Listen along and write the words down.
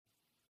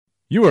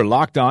You are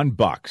Locked On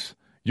Bucks,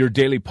 your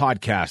daily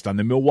podcast on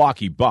the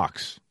Milwaukee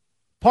Bucks.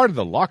 Part of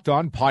the Locked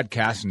On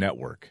Podcast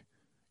Network.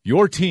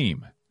 Your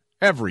team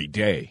every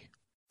day.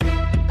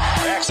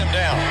 Backs him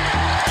down.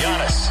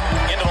 Giannis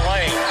into the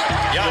lane.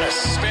 Giannis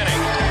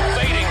spinning.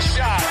 Fading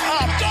shot.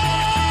 Up.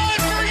 Good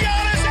for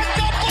Giannis at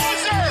the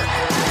buzzer.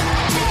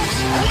 Bucks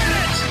win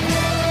it.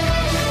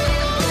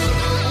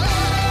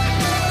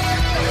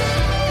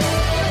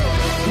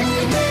 We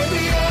may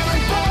be young,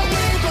 but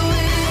we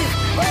believe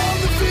on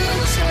the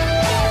future.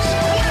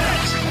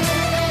 Bucks win it.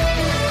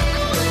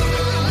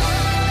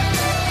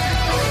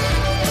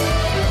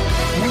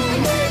 We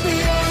may be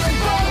young,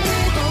 but we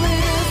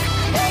believe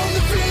on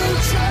the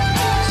future.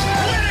 Bucks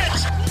win it.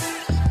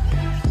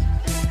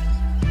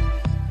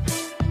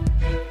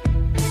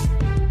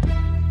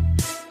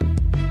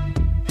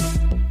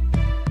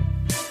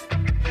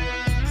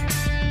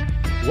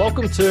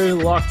 Welcome to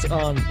Locked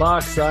On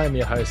Bucks. I am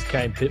your host,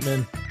 Kane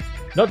Pittman.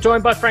 Not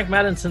joined by Frank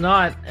Madden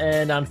tonight,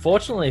 and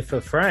unfortunately for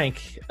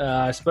Frank,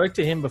 I spoke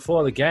to him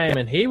before the game,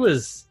 and he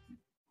was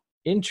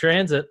in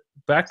transit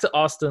back to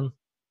Austin.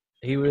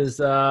 He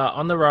was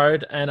on the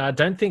road, and I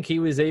don't think he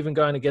was even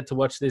going to get to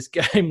watch this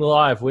game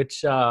live,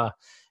 which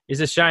is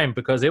a shame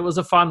because it was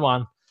a fun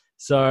one.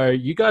 So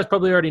you guys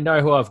probably already know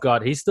who I've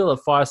got. He's still at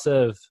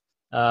Fiserv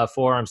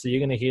Forum, so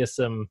you're going to hear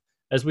some,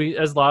 as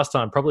last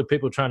time, probably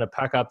people trying to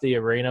pack up the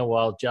arena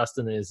while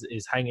Justin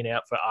is hanging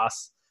out for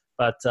us.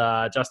 But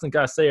Justin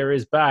Garcia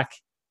is back.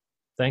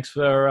 Thanks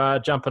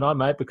for jumping on,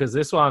 mate, because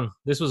this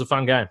was a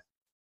fun game.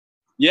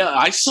 Yeah,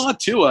 I saw,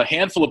 too, a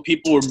handful of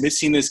people were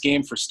missing this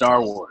game for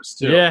Star Wars,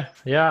 too.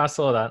 Yeah, I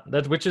saw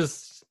that. Which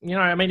is,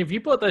 I mean, if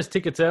you bought those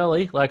tickets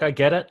early, like, I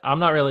get it. I'm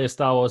not really a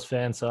Star Wars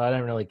fan, so I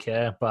don't really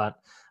care. But,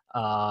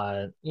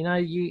 I don't know,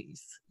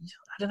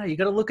 you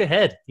got to look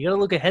ahead. You got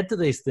to look ahead to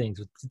these things,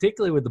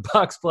 particularly with the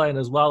Bucks playing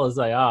as well as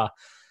they are.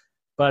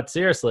 But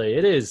seriously,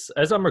 it is,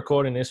 as I'm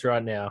recording this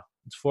right now,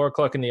 it's 4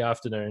 o'clock in the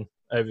afternoon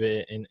over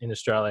in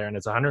Australia, and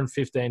it's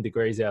 115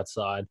 degrees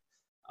outside.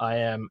 I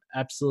am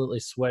absolutely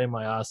sweating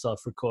my ass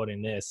off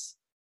recording this.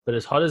 But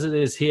as hot as it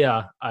is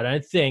here, I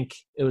don't think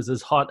it was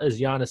as hot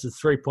as Giannis'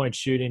 three-point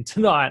shooting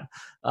tonight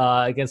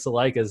against the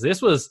Lakers.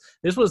 This was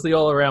the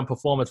all-around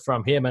performance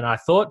from him, and I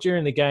thought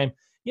during the game,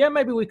 yeah,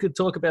 maybe we could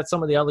talk about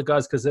some of the other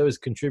guys because there was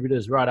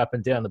contributors right up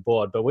and down the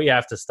board. But we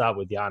have to start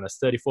with Giannis.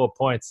 34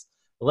 points,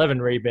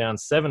 11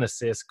 rebounds, 7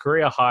 assists,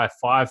 career high,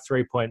 5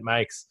 three-point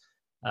makes.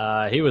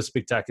 He was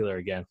spectacular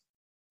again.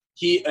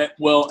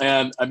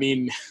 And I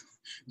mean,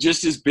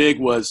 just as big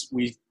was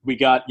we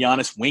got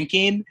Giannis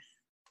winking.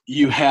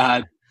 You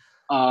had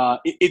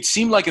it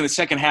seemed like in the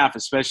second half,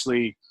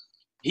 especially,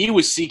 he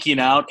was seeking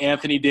out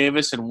Anthony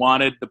Davis and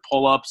wanted the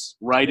pull-ups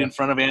right in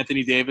front of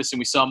Anthony Davis, and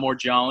we saw more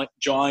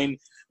jawing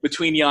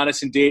between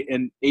Giannis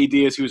and AD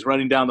as he was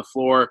running down the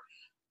floor.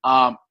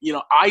 I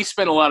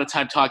spent a lot of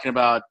time talking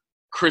about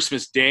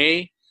Christmas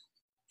Day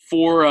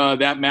for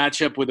that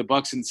matchup with the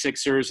Bucks and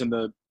Sixers and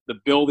the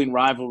building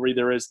rivalry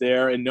there is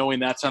there, and knowing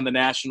that's on the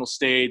national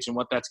stage and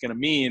what that's going to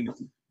mean.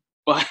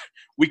 But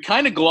we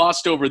kind of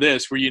glossed over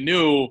this where you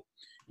knew,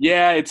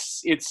 yeah,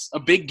 it's a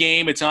big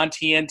game. It's on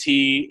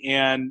TNT.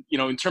 And,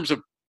 in terms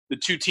of the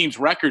two teams'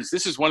 records,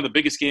 this is one of the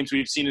biggest games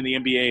we've seen in the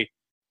NBA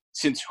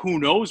since who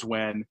knows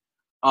when.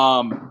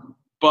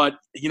 But,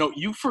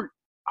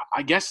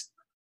 I guess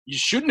you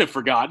shouldn't have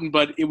forgotten,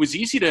 but it was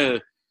easy to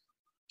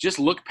just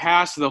look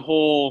past the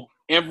whole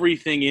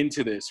everything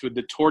into this with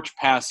the torch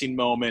passing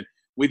moment,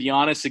 with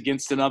Giannis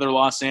against another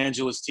Los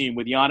Angeles team,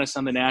 with Giannis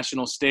on the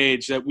national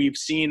stage, that we've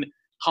seen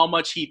how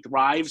much he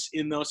thrives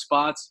in those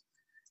spots.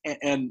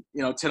 And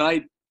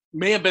tonight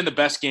may have been the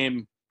best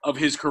game of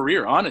his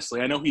career, honestly.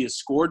 I know he has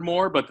scored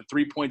more, but the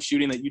three-point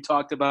shooting that you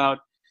talked about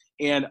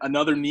and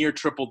another near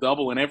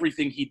triple-double and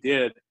everything he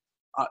did,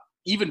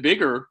 even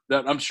bigger,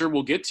 that I'm sure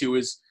we'll get to,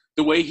 is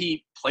the way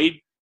he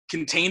played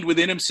contained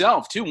within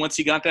himself, too, once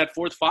he got that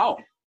fourth foul.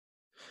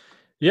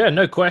 Yeah,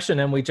 no question.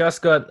 And we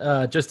just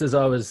got, just as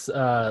I was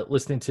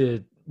listening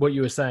to what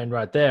you were saying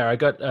right there, I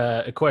got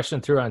a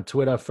question through on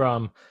Twitter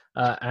from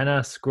Anna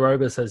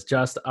Scrobus has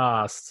just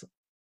asked,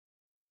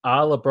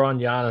 are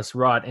LeBron Giannis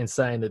right in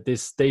saying that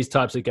these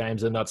types of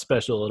games are not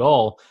special at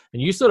all?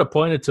 And you sort of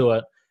pointed to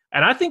it.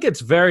 And I think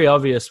it's very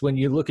obvious when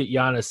you look at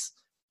Giannis.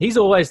 He's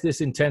always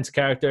this intense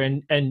character,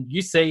 and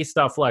you see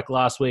stuff like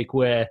last week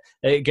where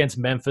against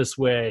Memphis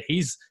where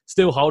he's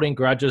still holding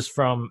grudges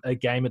from a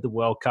game at the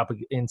World Cup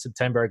in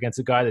September against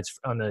a guy that's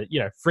on a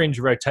fringe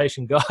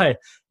rotation guy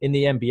in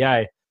the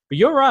NBA. But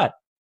you're right.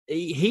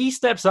 He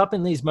steps up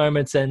in these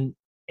moments, and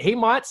he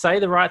might say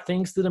the right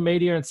things to the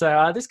media and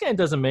say, this game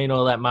doesn't mean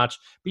all that much,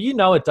 but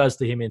it does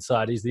to him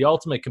inside. He's the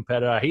ultimate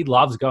competitor. He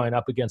loves going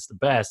up against the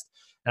best.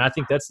 And I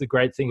think that's the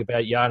great thing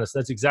about Giannis.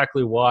 That's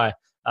exactly why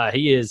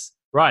he is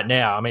right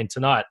now. I mean,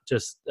 tonight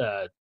just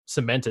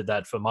cemented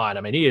that for mine.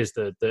 I mean, he is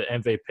the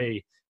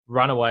MVP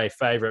runaway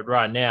favorite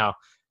right now.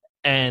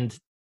 And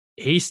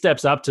he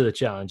steps up to the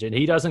challenge, and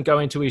he doesn't go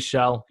into his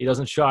shell. He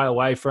doesn't shy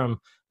away from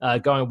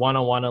going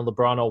one-on-one on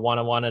LeBron or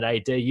one-on-one at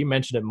AD. You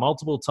mentioned it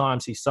multiple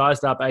times. He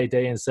sized up AD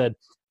and said,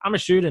 I'm a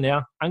shooter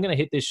now. I'm going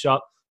to hit this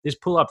shot. this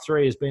pull-up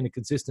three has been a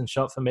consistent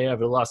shot for me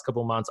over the last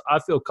couple of months. I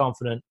feel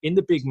confident in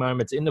the big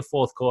moments, in the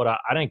fourth quarter.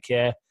 I don't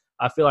care.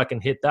 I feel I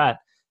can hit that.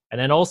 And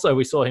then also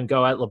we saw him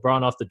go at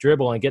LeBron off the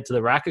dribble and get to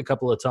the rack a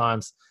couple of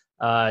times.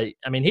 I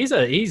mean, he's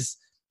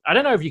I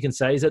don't know if you can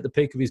say he's at the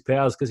peak of his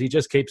powers because he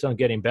just keeps on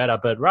getting better.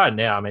 But right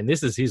now, I mean,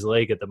 this is his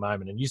league at the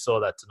moment, and you saw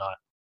that tonight.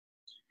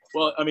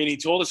 Well, I mean, he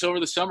told us over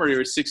the summer he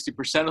was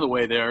 60% of the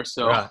way there.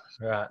 So, right.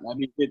 I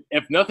mean,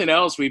 if nothing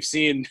else, we've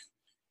seen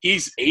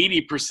he's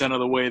 80% of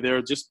the way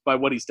there just by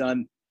what he's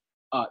done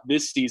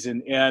this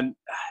season. And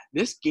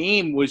this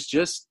game was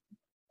just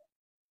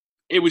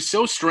 – it was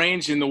so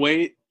strange in the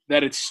way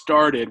that it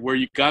started, where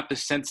you got the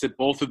sense that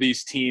both of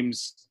these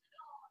teams,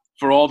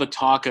 for all the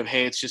talk of,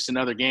 hey, it's just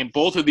another game,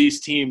 both of these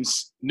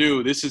teams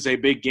knew this is a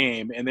big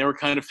game, and they were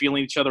kind of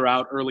feeling each other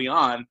out early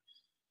on.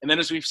 And then,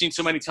 as we've seen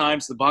so many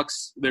times, the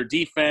Bucks, their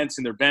defense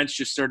and their bench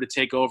just started to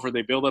take over.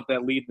 They build up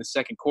that lead in the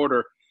second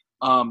quarter.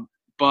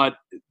 But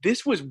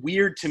this was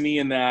weird to me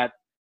in that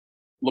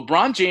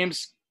LeBron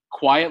James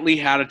quietly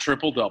had a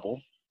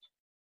triple-double.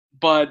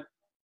 But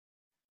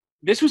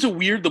this was a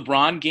weird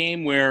LeBron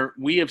game where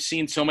we have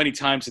seen so many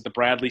times at the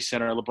Bradley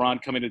Center,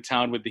 LeBron come into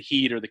town with the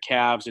Heat or the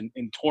Cavs and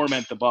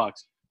torment the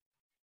Bucks.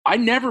 I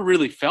never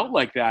really felt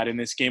like that in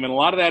this game. And a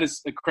lot of that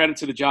is a credit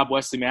to the job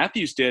Wesley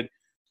Matthews did.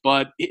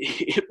 But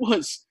it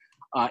was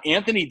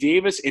Anthony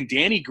Davis and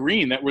Danny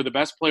Green that were the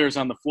best players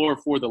on the floor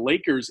for the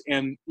Lakers.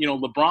 And, you know,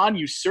 LeBron,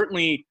 you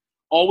certainly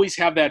always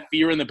have that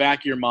fear in the back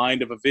of your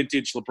mind of a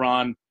vintage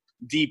LeBron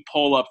deep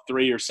pull-up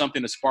three or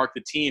something to spark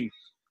the team.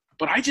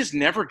 But I just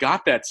never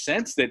got that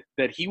sense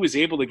that he was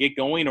able to get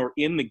going or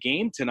in the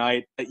game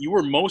tonight, that you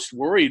were most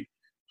worried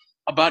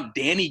about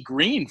Danny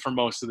Green for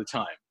most of the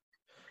time.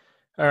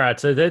 All right,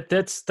 so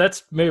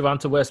let's move on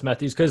to Wes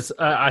Matthews, because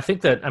I think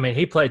that, I mean,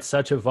 he played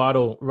such a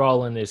vital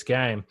role in this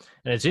game.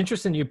 And it's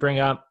interesting you bring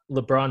up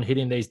LeBron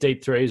hitting these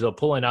deep threes or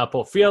pulling up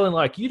or feeling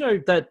like, you know,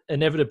 that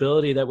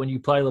inevitability that when you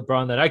play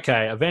LeBron that,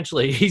 okay,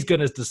 eventually he's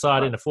going to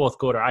decide in the fourth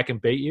quarter, I can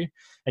beat you.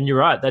 And you're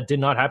right, that did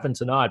not happen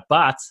tonight.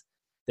 But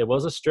there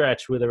was a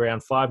stretch with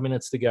around 5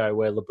 minutes to go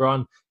where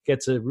LeBron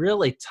gets a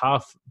really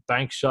tough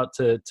bank shot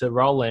to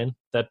roll in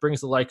that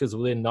brings the Lakers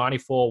within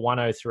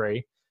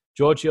 94-103.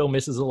 George Hill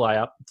misses a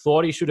layup.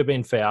 Thought he should have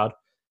been fouled.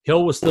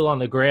 Hill was still on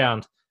the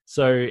ground.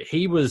 So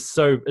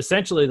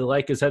essentially the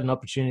Lakers had an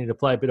opportunity to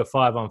play a bit of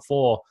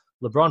 5-on-4.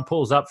 LeBron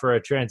pulls up for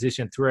a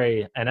transition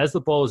three. And as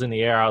the ball was in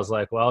the air, I was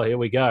like, well, here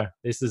we go.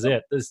 This is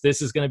it.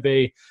 This is going to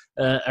be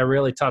a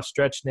really tough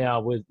stretch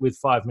now with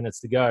 5 minutes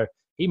to go.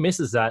 He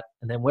misses that.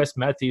 And then Wes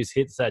Matthews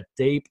hits that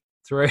deep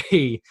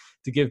three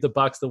to give the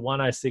Bucks the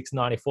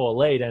 106-94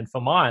 lead. And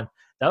for mine,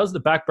 that was the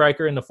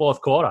backbreaker in the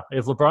fourth quarter.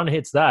 If LeBron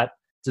hits that,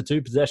 it's a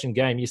two-possession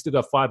game. You still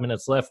got 5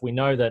 minutes left. We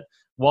know that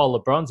while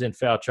LeBron's in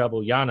foul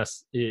trouble,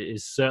 Giannis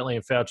is certainly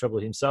in foul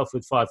trouble himself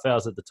with 5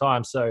 fouls at the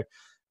time. So,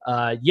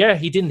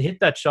 he didn't hit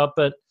that shot,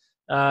 but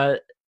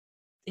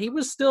he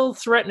was still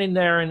threatening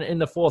there in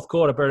the fourth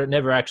quarter, but it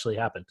never actually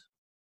happened.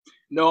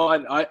 No,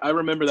 I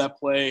remember that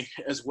play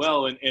as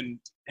well, and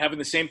having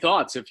the same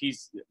thoughts.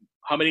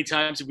 How many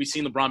times have we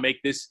seen LeBron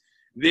make this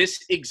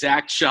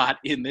exact shot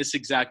in this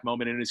exact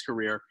moment in his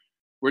career,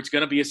 where it's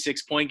going to be a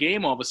 6-point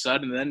game all of a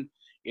sudden, and then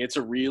it's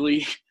a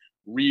really,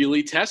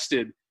 really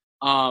tested.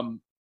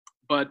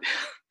 But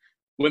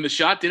when the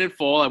shot didn't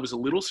fall, I was a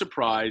little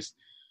surprised.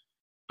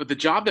 But the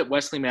job that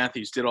Wesley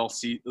Matthews did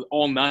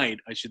all night,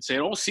 I should say,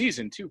 all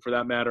season too, for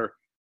that matter.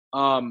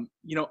 I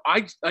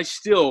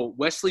still,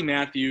 Wesley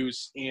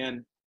Matthews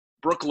and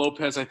Brook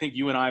Lopez, I think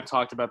you and I have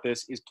talked about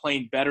this, is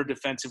playing better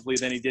defensively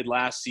than he did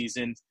last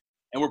season.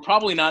 And we're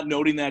probably not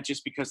noting that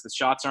just because the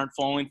shots aren't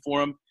falling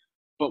for him.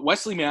 But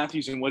Wesley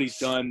Matthews and what he's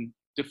done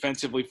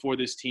defensively for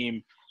this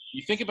team,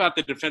 you think about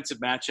the defensive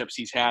matchups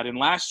he's had. And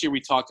last year we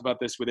talked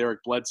about this with Eric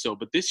Bledsoe.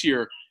 But this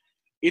year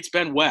it's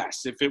been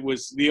Wes. If it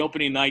was the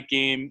opening night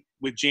game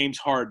with James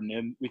Harden,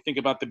 and we think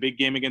about the big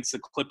game against the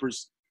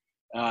Clippers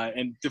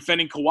and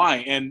defending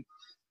Kawhi. And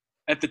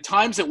at the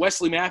times that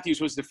Wesley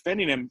Matthews was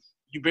defending him,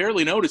 you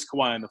barely noticed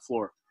Kawhi on the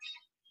floor.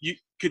 You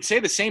could say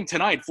the same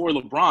tonight for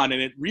LeBron,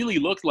 and it really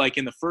looked like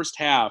in the first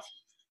half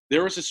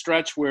there was a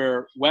stretch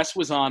where Wes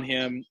was on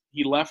him.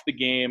 He left the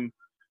game.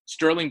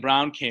 Sterling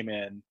Brown came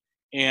in,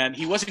 and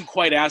he wasn't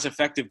quite as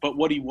effective. But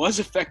what he was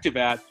effective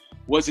at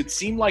was it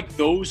seemed like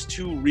those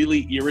two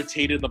really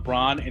irritated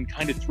LeBron and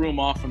kind of threw him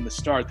off from the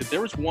start. That there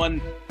was one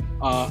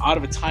out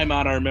of a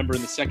timeout, I remember,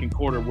 in the second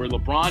quarter where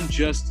LeBron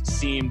just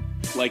seemed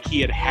like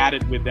he had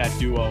it with that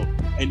duo,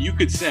 and you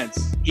could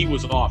sense he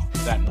was off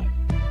that night.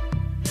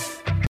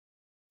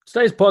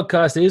 Today's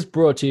podcast is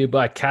brought to you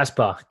by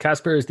Casper.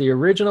 Casper is the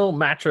original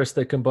mattress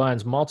that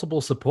combines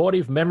multiple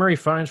supportive memory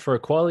foams for a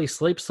quality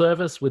sleep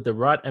service with the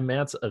right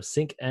amounts of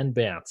sink and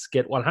bounce.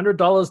 Get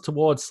 $100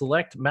 towards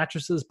select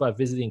mattresses by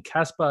visiting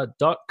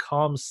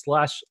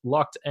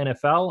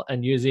casper.com/lockedNFL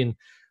and using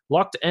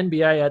Locked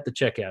NBA at the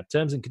checkout.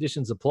 Terms and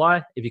conditions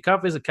apply. If you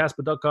can't visit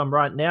Casper.com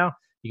right now,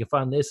 you can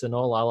find this and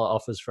all other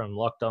offers from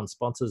Locked On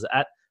sponsors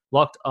at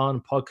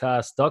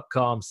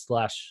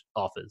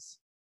LockedOnPodcast.com/offers.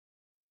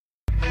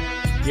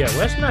 Yeah,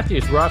 Wes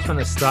Matthews, right from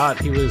the start,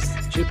 he was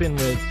chipping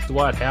with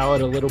Dwight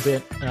Howard a little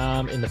bit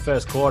in the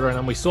first quarter, and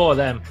then we saw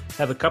them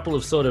have a couple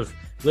of sort of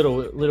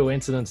little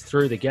incidents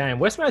through the game.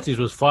 Wes Matthews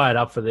was fired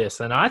up for this,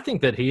 and I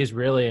think that he is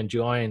really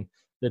enjoying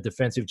the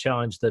defensive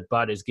challenge that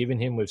Bud is giving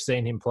him. We've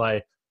seen him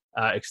play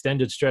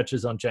extended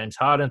stretches on James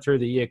Harden through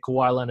the year,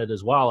 Kawhi Leonard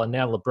as well, and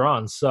now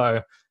LeBron.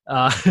 So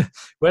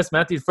Wes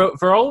Matthews,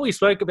 for all we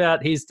spoke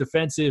about his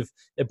defensive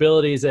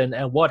abilities and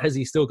what has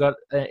he still got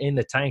in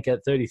the tank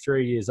at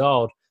 33 years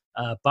old,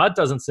 Bud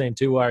doesn't seem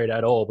too worried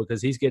at all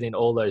because he's getting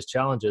all those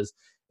challenges.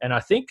 And I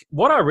think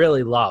what I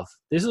really love,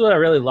 this is what I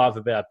really love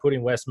about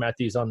putting Wes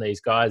Matthews on these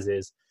guys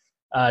is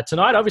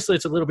tonight, obviously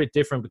it's a little bit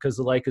different because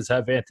the Lakers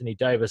have Anthony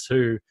Davis,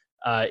 who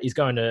is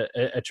going to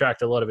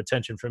attract a lot of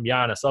attention from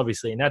Giannis,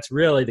 obviously. And that's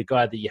really the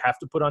guy that you have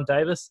to put on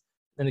Davis.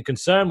 And the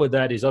concern with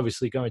that is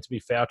obviously going to be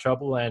foul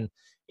trouble. And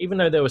even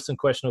though there were some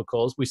questionable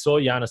calls, we saw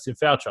Giannis in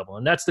foul trouble.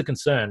 And that's the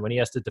concern when he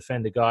has to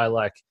defend a guy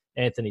like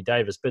Anthony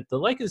Davis. But the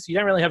Lakers, you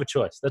don't really have a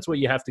choice. That's what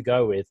you have to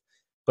go with.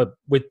 But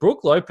with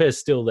Brook Lopez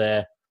still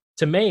there,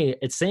 to me,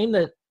 it seemed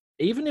that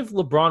even if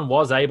LeBron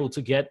was able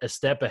to get a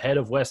step ahead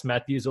of Wes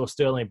Matthews or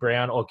Sterling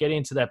Brown or get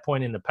into that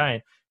point in the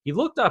paint, he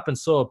looked up and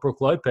saw Brook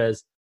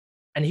Lopez,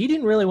 and he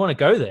didn't really want to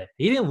go there.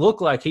 He didn't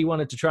look like he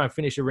wanted to try and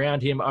finish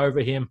around him,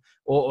 over him,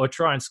 or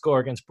try and score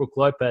against Brook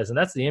Lopez, and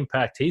that's the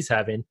impact he's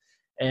having.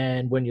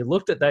 And when you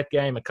looked at that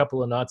game a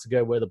couple of nights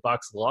ago where the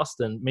Bucks lost,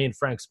 and me and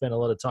Frank spent a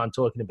lot of time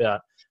talking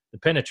about the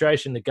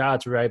penetration the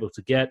guards were able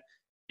to get,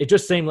 it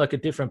just seemed like a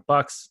different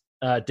Bucks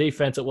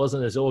defense. It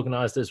wasn't as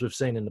organized as we've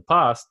seen in the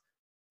past.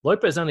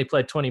 Lopez only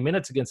played 20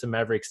 minutes against the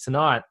Mavericks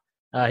tonight.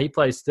 He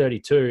plays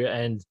 32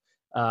 and,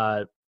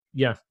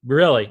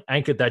 really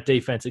anchored that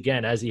defense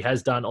again, as he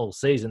has done all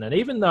season. And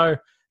even though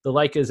the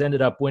Lakers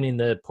ended up winning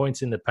the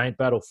points in the paint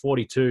battle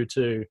 42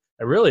 to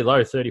a really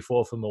low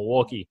 34 for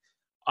Milwaukee,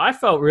 I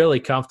felt really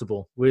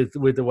comfortable with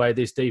the way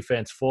this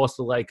defense forced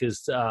the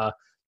Lakers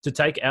to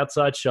take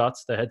outside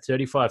shots. They had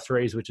 35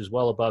 threes, which is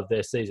well above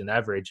their season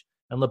average.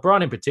 And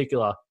LeBron in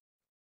particular,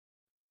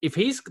 if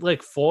he's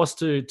like forced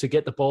to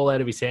get the ball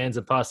out of his hands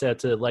and pass out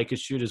to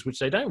Lakers shooters, which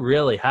they don't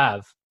really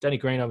have, Danny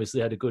Green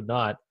obviously had a good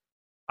night,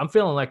 I'm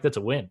feeling like that's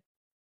a win.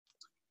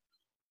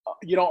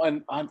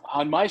 And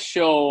on my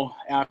show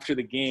after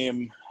the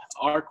game,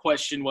 our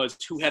question was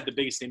who had the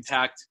biggest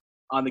impact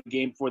on the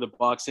game for the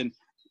Bucks, and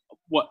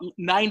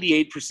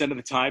 98% of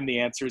the time the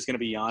answer is going to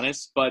be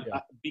Giannis. But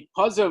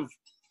because of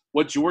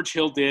what George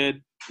Hill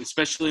did,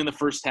 especially in the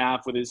first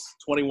half with his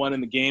 21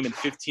 in the game, and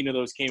 15 of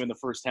those came in the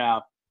first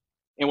half,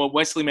 and what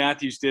Wesley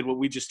Matthews did, what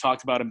we just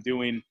talked about him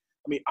doing,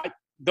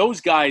 those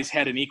guys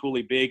had an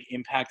equally big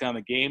impact on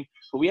the game.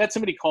 But we had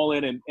somebody call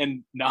in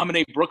and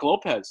nominate Brook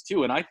Lopez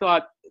too. And I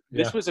thought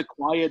this was a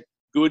quiet,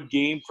 good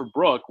game for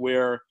Brook,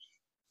 where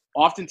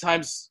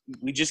oftentimes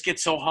we just get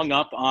so hung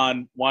up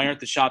on why aren't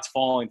the shots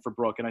falling for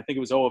Brook. And I think it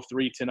was 0 of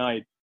 3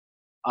 tonight.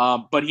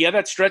 But he had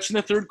that stretch in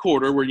the third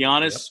quarter where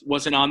Giannis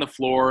wasn't on the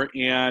floor,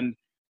 and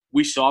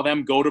we saw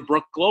them go to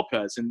Brook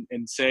Lopez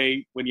and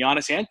say when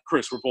Giannis and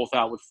Chris were both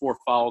out with 4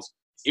 fouls,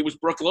 it was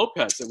Brook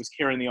Lopez that was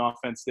carrying the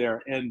offense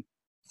there. And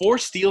 4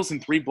 steals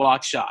and 3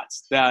 block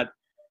shots that,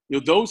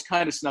 those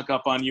kind of snuck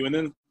up on you. And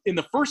then in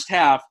the first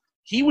half,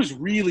 he was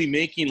really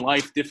making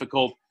life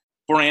difficult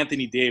for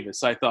Anthony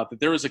Davis. I thought that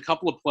there was a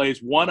couple of plays.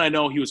 One, I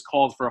know he was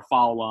called for a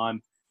foul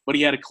on, but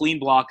he had a clean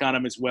block on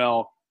him as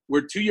well,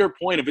 where to your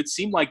point of it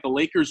seemed like the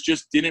Lakers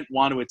just didn't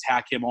want to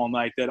attack him all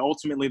night, that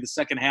ultimately the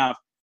second half,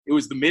 it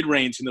was the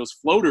mid-range and those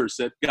floaters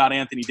that got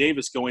Anthony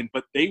Davis going,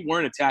 but they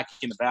weren't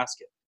attacking the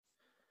basket.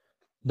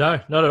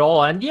 No, not at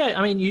all. And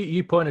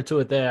you pointed to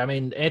it there.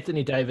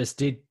 Anthony Davis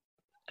did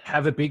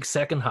have a big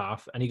second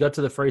half and he got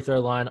to the free throw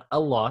line a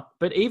lot.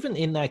 But even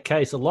in that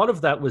case, a lot of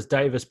that was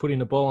Davis putting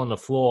the ball on the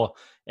floor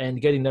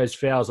and getting those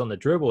fouls on the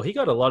dribble. He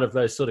got a lot of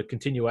those sort of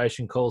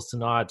continuation calls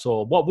tonight,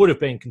 or what would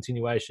have been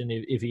continuation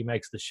if he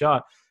makes the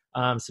shot.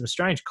 Some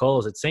strange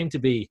calls. It seemed to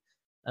be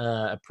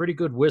a pretty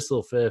good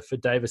whistle for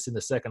Davis in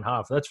the second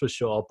half, that's for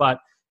sure. But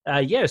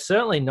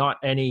certainly not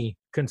any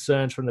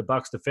concerns from the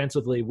Bucks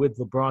defensively with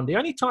LeBron. The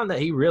only time that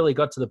he really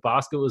got to the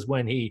basket was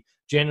when he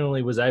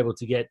genuinely was able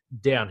to get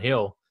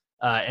downhill.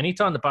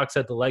 Anytime the Bucks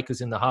had the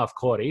Lakers in the half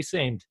court, he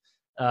seemed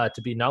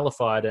to be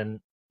nullified. And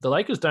the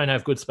Lakers don't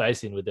have good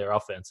spacing with their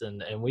offense.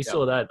 And we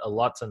saw that a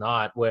lot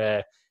tonight,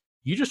 where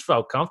you just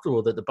felt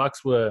comfortable that the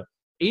Bucks were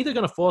either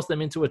going to force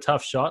them into a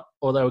tough shot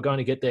or they were going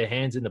to get their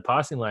hands in the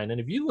passing lane. And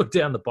if you look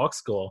down the box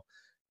score,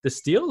 the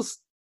steals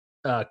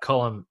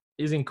column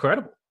is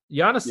incredible.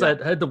 Giannis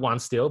had the 1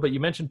 steal, but you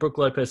mentioned Brook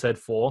Lopez had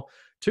 4.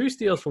 2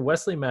 steals for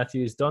Wesley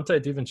Matthews, Dante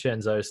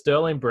DiVincenzo,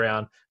 Sterling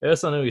Brown,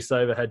 Ersan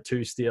Ilyasova had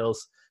 2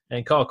 steals,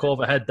 and Kyle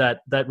Korver had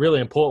that really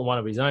important one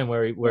of his own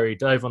where he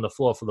dove on the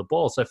floor for the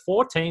ball. So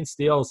 14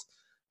 steals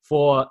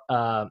for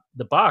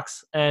the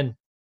Bucks, and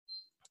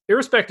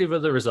irrespective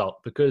of the result,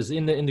 because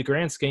in the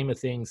grand scheme of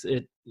things,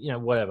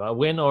 whatever, a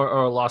win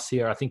or a loss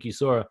here, I think you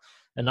saw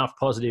enough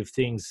positive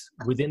things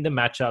within the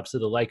matchups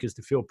of the Lakers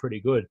to feel pretty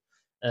good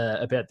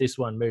about this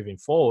one moving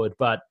forward.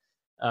 But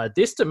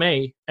This to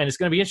me, and it's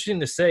going to be interesting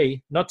to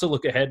see, not to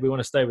look ahead, we want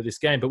to stay with this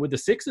game, but with the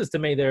Sixers, to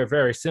me, they're a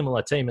very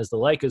similar team as the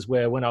Lakers,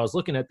 where when I was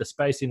looking at the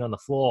spacing on the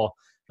floor,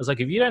 I was like,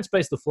 if you don't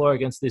space the floor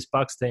against this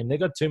Bucks team, they've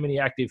got too many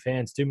active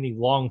hands, too many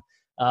long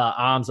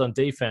arms on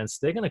defense,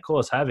 they're going to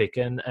cause havoc.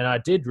 And I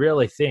did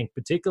really think,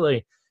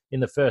 particularly in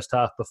the first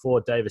half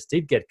before Davis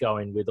did get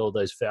going with all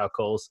those foul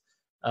calls,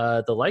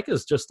 the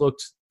Lakers just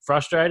looked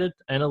frustrated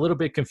and a little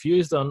bit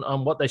confused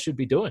on what they should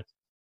be doing.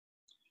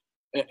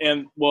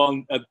 And,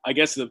 well, I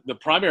guess the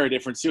primary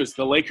difference, too, is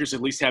the Lakers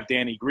at least have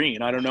Danny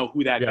Green. I don't know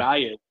who that guy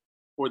is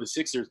for the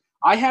Sixers.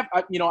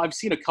 I've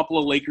seen a couple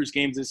of Lakers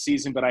games this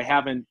season, but I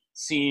haven't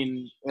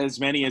seen as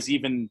many as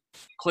even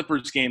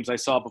Clippers games I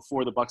saw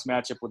before the Bucks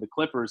matchup with the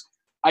Clippers.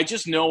 I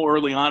just know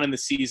early on in the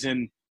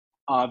season,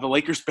 the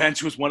Lakers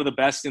bench was one of the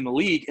best in the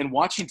league. And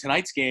watching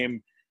tonight's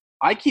game,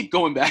 I keep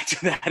going back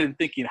to that and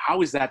thinking,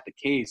 how is that the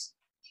case?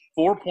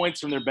 4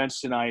 points from their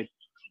bench tonight.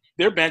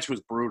 Their bench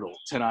was brutal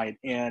tonight.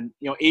 And,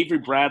 Avery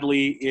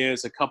Bradley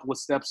is a couple of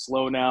steps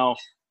slow now.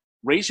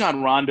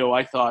 Rajon Rondo,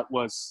 I thought,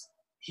 was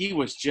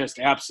just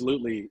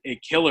absolutely a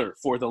killer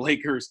for the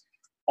Lakers.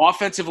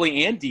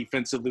 Offensively and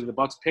defensively, the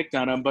Bucks picked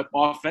on him. But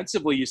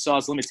offensively, you saw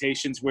his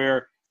limitations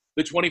where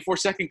the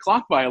 24-second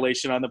clock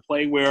violation on the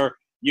play where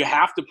you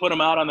have to put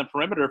him out on the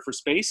perimeter for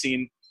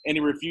spacing, and he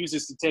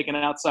refuses to take an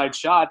outside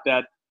shot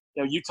that,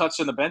 you touched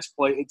on the bench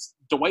play. It's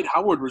Dwight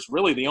Howard was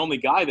really the only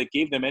guy that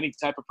gave them any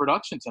type of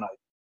production tonight.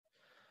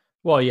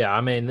 Well, yeah, I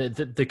mean,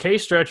 the key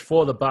stretch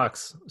for the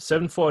Bucks,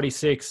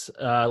 7:46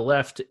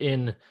 left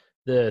in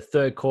the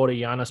third quarter.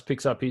 Giannis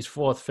picks up his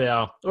fourth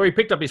foul, or he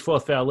picked up his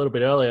fourth foul a little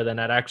bit earlier than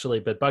that, actually,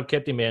 but Bud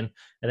kept him in,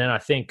 and then I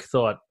think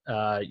thought,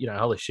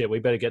 holy shit, we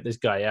better get this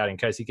guy out in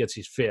case he gets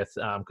his fifth,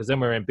 because then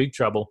we're in big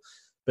trouble.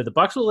 But the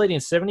Bucks were leading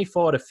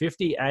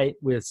 74-58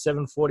 with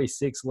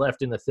 7:46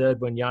 left in the third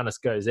when Giannis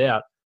goes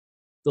out.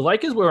 The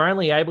Lakers were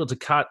only able to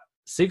cut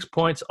 6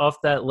 points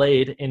off that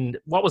lead in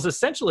what was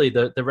essentially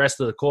the rest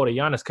of the quarter.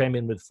 Giannis came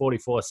in with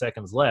 44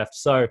 seconds left.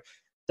 So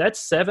that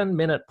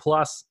 7-minute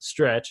plus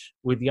stretch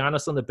with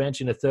Giannis on the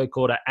bench in the third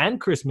quarter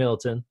and Chris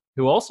Middleton,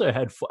 who also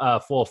had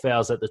 4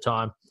 fouls at the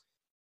time,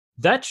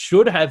 that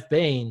should have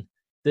been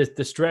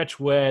the stretch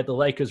where the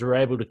Lakers were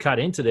able to cut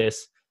into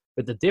this.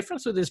 But the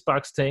difference with this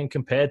Bucks team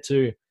compared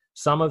to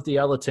some of the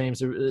other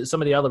teams,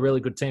 some of the other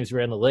really good teams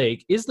around the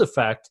league, is the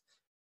fact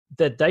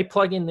that they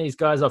plug in these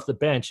guys off the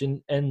bench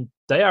and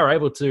they are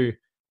able to,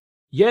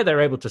 they're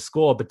able to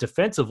score, but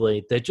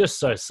defensively, they're just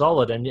so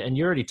solid. And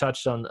you already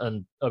touched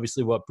on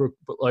obviously what Brook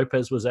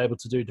Lopez was able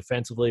to do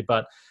defensively,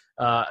 but,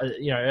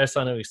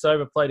 Ersan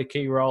Ilyasova played a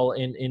key role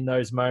in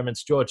those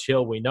moments. George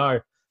Hill, we know,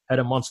 had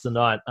a monster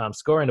night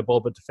scoring the ball,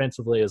 but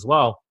defensively as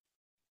well.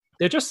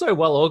 They're just so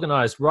well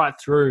organized right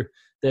through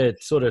their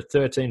sort of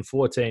 13,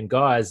 14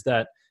 guys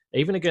that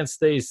even against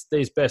these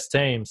best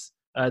teams,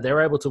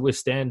 they're able to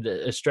withstand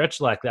a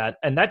stretch like that.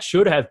 And that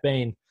should have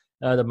been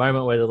the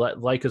moment where the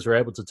Lakers were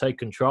able to take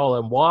control.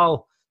 And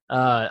while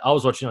I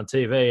was watching on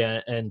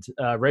TV and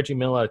Reggie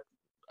Miller,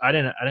 I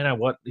don't know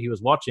what he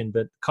was watching,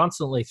 but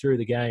constantly through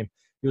the game,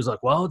 he was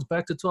like, well, it's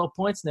back to 12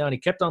 points now. And he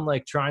kept on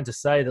trying to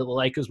say that the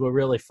Lakers were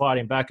really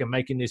fighting back and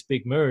making this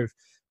big move.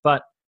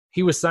 But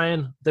he was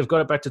saying they've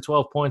got it back to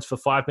 12 points for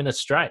 5 minutes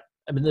straight.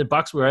 I mean, the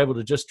Bucks were able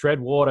to just tread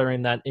water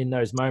in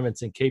those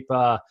moments and keep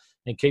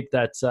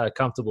that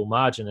comfortable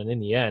margin. And in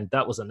the end,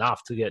 that was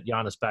enough to get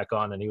Giannis back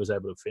on, and he was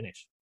able to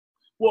finish.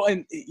 Well,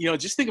 and,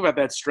 just think about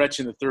that stretch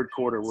in the third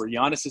quarter where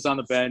Giannis is on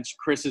the bench,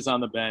 Chris is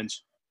on the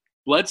bench,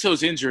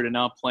 Bledsoe's injured and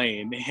not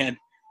playing. And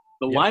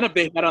the lineup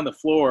they had on the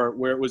floor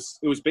where it was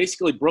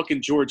basically Brook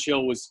and George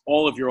Hill was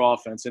all of your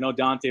offense. I know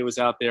Dante was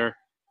out there.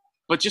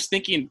 But just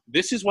thinking,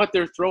 this is what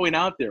they're throwing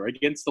out there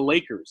against the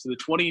Lakers, the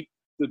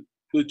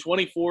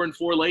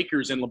 24-4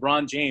 Lakers and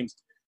LeBron James.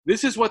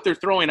 This is what they're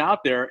throwing out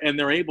there, and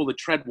they're able to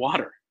tread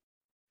water.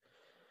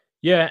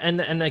 Yeah,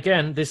 and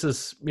again, this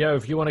is,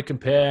 if you want to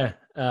compare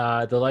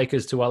the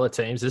Lakers to other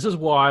teams, this is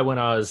why when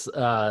I was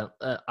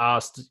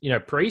asked,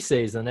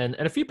 preseason, and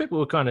a few people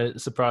were kind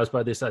of surprised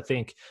by this, I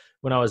think,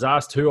 when I was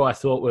asked who I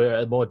thought were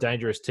a more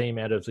dangerous team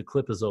out of the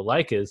Clippers or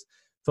Lakers,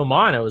 for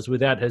mine, it was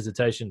without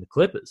hesitation the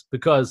Clippers,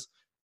 because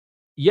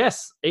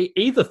yes,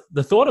 either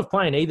the thought of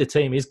playing either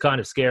team is kind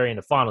of scary in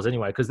the finals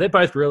anyway, because they're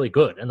both really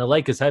good, and the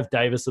Lakers have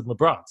Davis and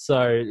LeBron,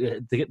 so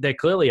they're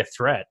clearly a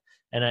threat,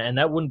 and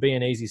that wouldn't be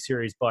an easy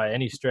series by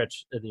any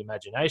stretch of the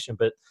imagination.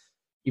 But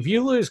if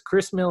you lose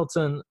Chris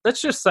Middleton,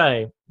 let's just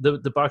say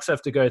the Bucks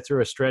have to go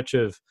through a stretch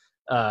of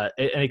an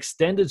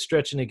extended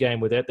stretch in a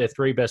game without their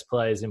three best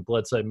players in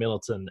Bledsoe,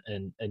 Middleton,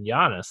 and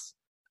Giannis.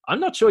 I'm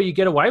not sure you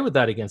get away with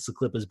that against the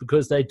Clippers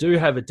because they do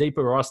have a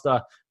deeper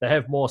roster. They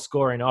have more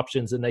scoring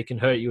options and they can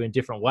hurt you in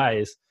different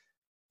ways.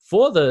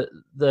 For the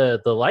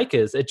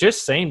Lakers, it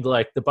just seemed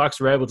like the Bucks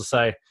were able to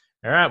say,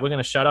 all right, we're going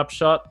to shut up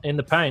shot in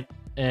the paint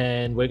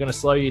and we're going to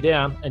slow you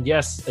down. And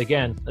yes,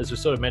 again, as we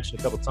sort of mentioned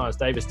a couple of times,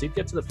 Davis did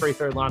get to the free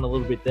throw line a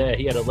little bit there.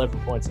 He had 11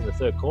 points in the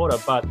third quarter,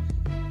 but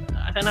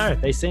I don't know.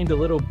 They seemed a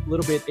little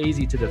bit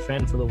easy to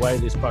defend for the way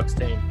this Bucks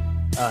team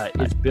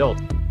is built.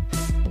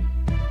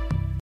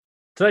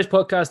 Today's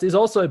podcast is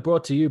also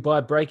brought to you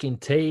by Breaking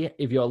Tea.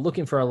 If you're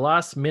looking for a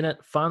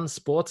last-minute fun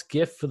sports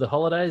gift for the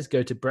holidays,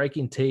 go to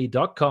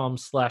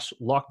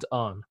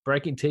breakingtea.com/locked-on.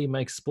 Breaking Tea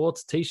makes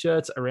sports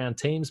t-shirts around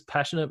teams'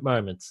 passionate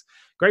moments.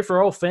 Great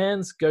for all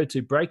fans. Go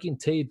to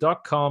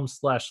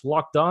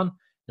breakingtea.com/locked-on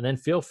and then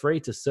feel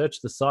free to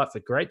search the site for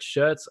great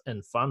shirts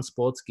and fun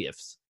sports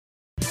gifts.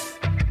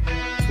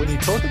 When you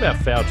talk about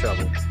foul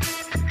trouble,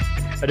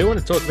 I do want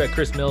to talk about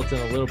Chris Middleton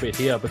a little bit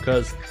here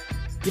because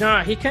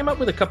he came up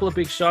with a couple of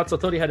big shots. I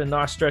thought he had a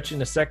nice stretch in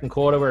the second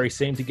quarter where he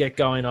seemed to get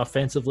going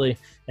offensively.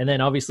 And then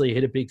obviously he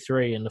hit a big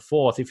three in the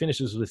fourth. He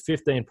finishes with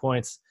 15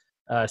 points,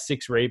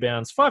 6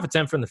 rebounds, 5 of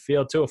 10 from the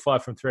field, 2 of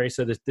 5 from 3.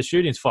 So the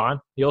shooting's fine.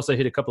 He also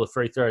hit a couple of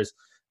free throws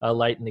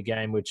late in the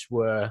game, which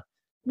were,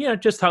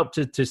 just helped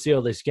to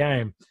seal this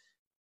game.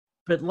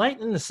 But late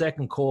in the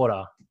second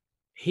quarter,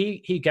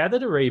 he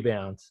gathered a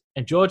rebound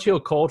and George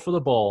Hill called for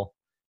the ball.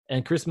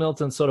 And Chris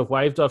Middleton sort of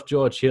waved off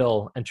George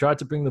Hill and tried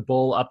to bring the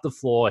ball up the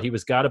floor. He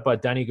was guarded by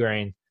Danny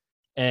Green.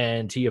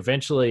 And he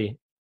eventually,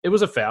 it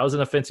was a foul. It was an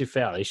offensive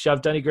foul. He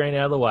shoved Danny Green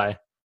out of the way,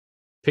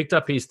 picked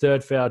up his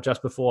third foul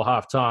just before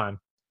halftime.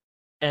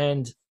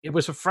 And it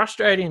was a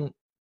frustrating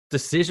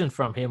decision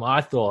from him,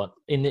 I thought,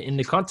 in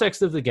the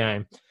context of the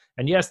game.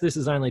 And yes, this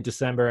is only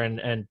December.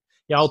 And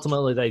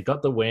ultimately they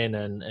got the win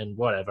and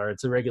whatever.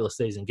 It's a regular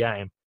season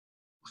game.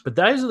 But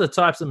those are the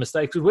types of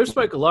mistakes. We've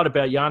spoke a lot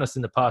about Giannis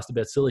in the past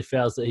about silly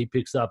fouls that he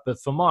picks up. But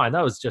for mine,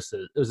 that was just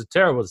it was a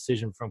terrible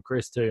decision from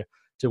Chris to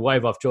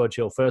wave off George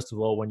Hill, first of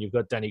all, when you've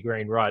got Danny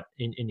Green right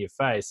in your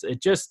face.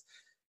 It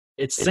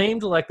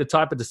seemed like the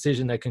type of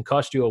decision that can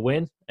cost you a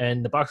win.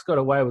 And the Bucks got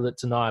away with it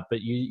tonight. But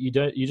you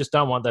just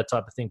don't want that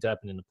type of thing to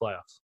happen in the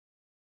playoffs.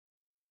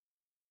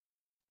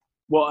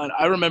 Well, and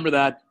I remember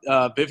that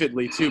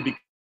vividly, too,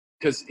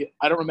 because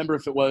I don't remember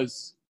if it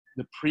was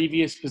the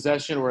previous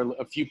possession or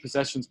a few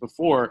possessions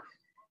before,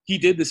 he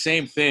did the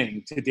same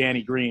thing to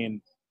Danny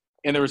Green,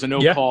 and there was a no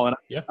call. And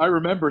I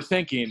remember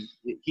thinking,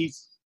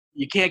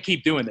 you can't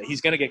keep doing that. He's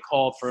going to get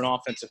called for an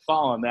offensive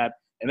foul on that,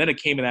 and then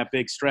it came in that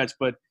big stretch.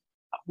 But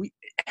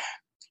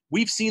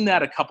we've seen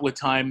that a couple of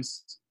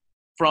times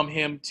from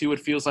him, too, it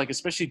feels like,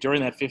 especially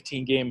during that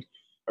 15-game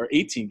or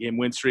 18-game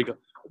win streak.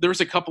 There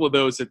was a couple of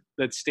those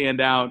that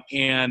stand out,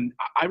 and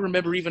I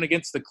remember even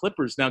against the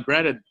Clippers. Now,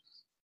 granted,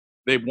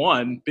 they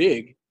won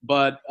big,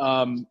 but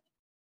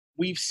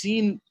we've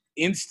seen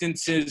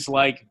instances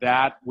like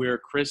that where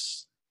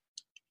Chris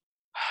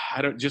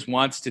just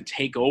wants to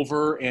take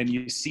over, and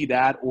you see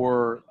that,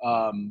 or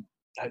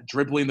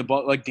dribbling the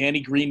ball, like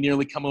Danny Green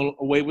nearly coming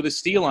away with a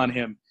steal on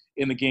him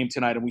in the game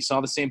tonight. And we saw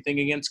the same thing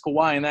against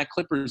Kawhi in that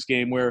Clippers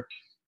game where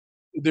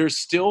there's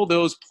still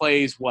those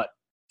plays,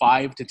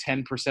 5 to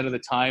 10% of the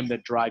time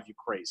that drive you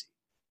crazy.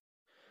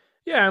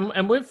 Yeah,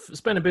 and we've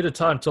spent a bit of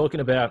time talking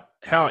about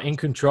how in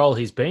control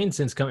he's been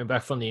since coming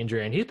back from the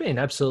injury, and he's been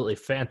absolutely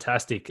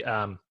fantastic.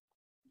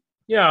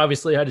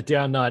 Obviously had a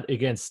down night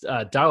against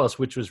Dallas,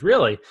 which was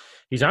really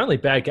his only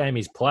bad game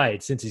he's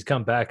played since he's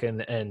come back,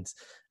 and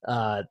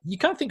you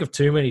can't think of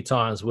too many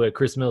times where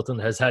Chris Middleton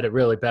has had a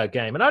really bad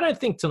game, and I don't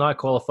think tonight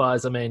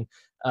qualifies. I mean,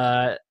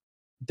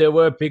 there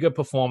were bigger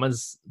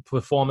performers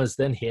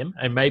than him,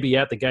 and maybe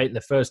out the gate in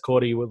the first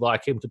quarter you would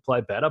like him to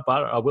play better,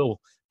 but I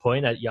will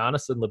point at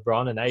Giannis and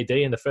LeBron and AD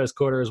in the first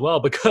quarter as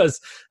well,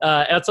 because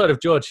outside of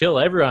George Hill,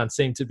 everyone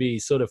seemed to be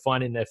sort of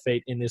finding their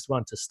feet in this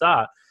one to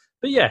start.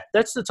 But yeah,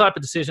 that's the type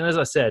of decision, as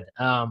I said,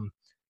 in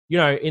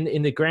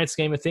the grand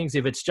scheme of things,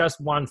 if it's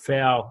just one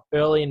foul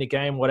early in the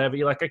game, whatever,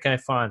 you're like, okay,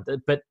 fine.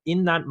 But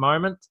in that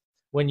moment,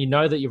 when you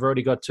know that you've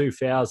already got 2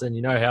 fouls and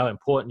you know how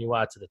important you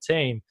are to the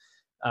team,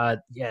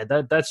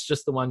 that's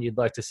just the one you'd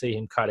like to see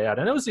him cut out.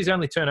 And it was his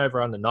only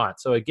turnover on the night.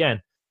 So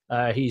again,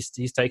 he's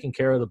taking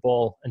care of the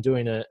ball and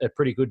doing a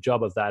pretty good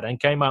job of that, and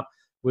came up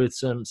with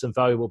some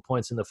valuable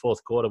points in the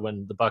fourth quarter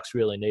when the Bucks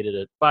really needed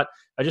it. But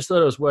I just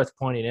thought it was worth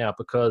pointing out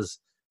because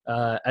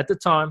at the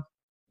time,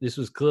 this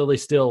was clearly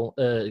still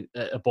a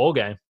ball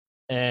game.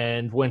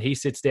 And when he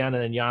sits down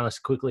and then Giannis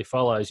quickly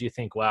follows, you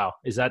think, wow,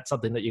 is that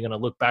something that you're going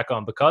to look back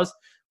on? Because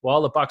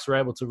while the Bucks were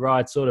able to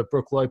ride sort of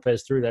Brook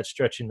Lopez through that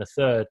stretch in the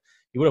third,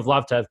 you would have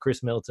loved to have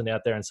Chris Middleton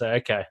out there and say,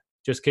 okay,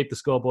 just keep the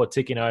scoreboard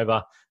ticking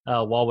over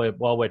while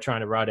we're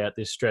trying to ride out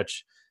this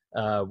stretch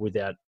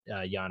without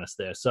Giannis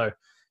there. So,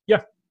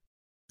 yeah,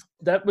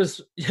 there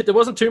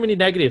wasn't too many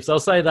negatives. I'll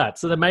say that.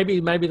 So maybe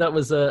that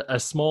was a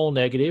small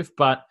negative,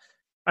 but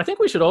I think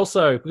we should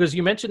also, because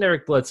you mentioned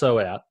Eric Bledsoe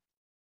out,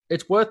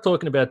 it's worth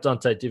talking about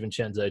Donte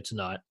DiVincenzo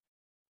tonight.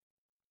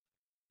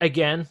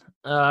 Again,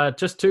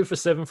 just 2 for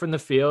 7 from the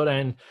field,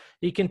 and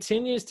he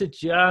continues to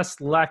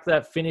just lack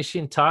that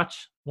finishing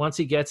touch once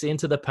he gets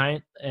into the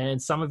paint,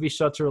 and some of his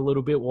shots are a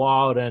little bit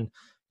wild, and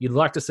you'd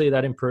like to see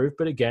that improve.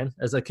 But again,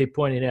 as I keep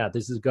pointing out,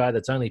 this is a guy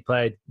that's only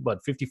played,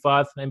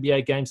 55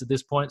 NBA games at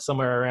this point,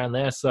 somewhere around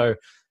there. So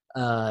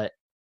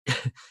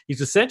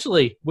he's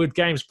essentially, with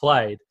games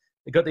played,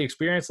 got the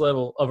experience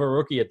level of a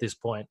rookie at this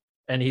point,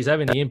 and he's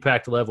having the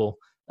impact level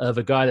of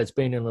a guy that's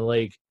been in the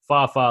league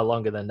far, far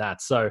longer than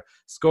that. So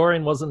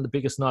scoring wasn't the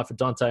biggest night for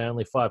Donte,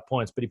 only 5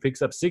 points, but he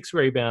picks up 6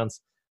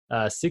 rebounds,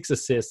 6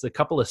 assists, a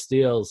couple of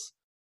steals,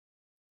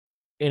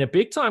 in a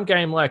big time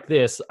game like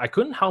this, I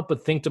couldn't help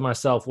but think to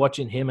myself,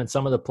 watching him and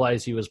some of the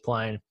plays he was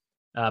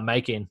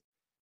making,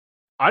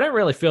 I don't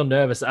really feel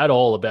nervous at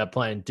all about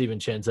playing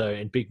DiVincenzo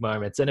in big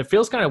moments. And it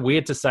feels kind of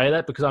weird to say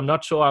that because I'm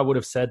not sure I would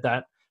have said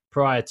that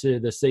prior to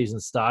the season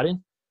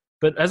starting.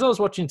 But as I was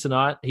watching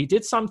tonight, he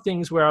did some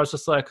things where I was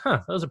just like,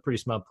 that was a pretty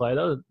smart play.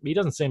 He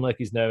doesn't seem like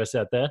he's nervous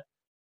out there.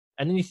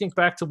 And then you think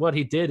back to what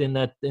he did in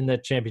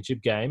that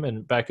championship game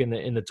and back in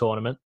the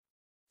tournament.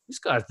 This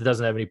guy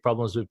doesn't have any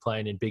problems with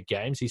playing in big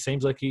games. He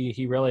seems like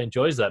he really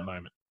enjoys that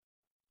moment.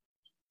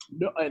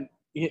 No, and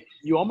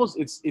you almost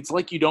it's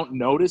like you don't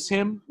notice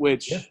him,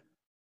 which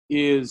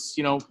is,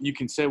 you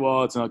can say,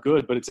 well, it's not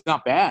good, but it's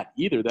not bad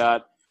either.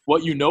 That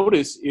what you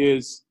notice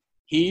is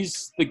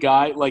he's the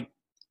guy, like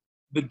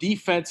the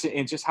defense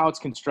and just how it's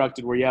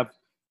constructed, where you have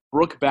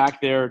Brooke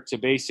back there to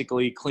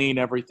basically clean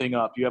everything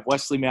up. You have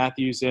Wesley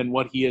Matthews and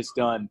what he has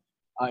done,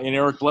 and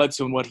Eric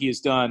Bledsoe and what he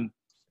has done,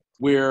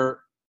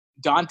 where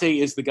Dante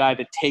is the guy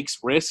that takes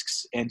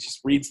risks and just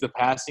reads the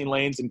passing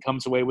lanes and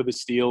comes away with the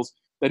steals,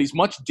 that he's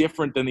much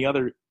different than the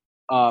other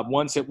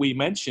ones that we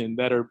mentioned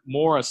that are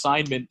more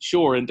assignment,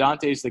 sure, and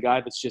Dante's the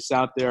guy that's just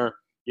out there,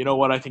 you know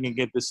what, I think I can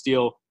get the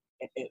steal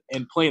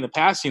and play in the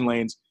passing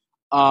lanes.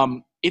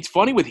 It's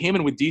funny with him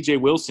and with DJ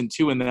Wilson,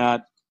 too, in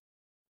that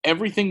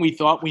everything we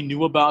thought we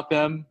knew about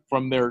them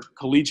from their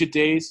collegiate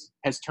days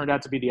has turned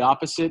out to be the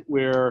opposite,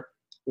 where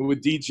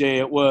with DJ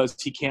it was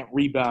he can't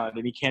rebound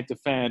and he can't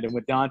defend, and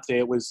with Dante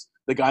it was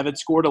the guy that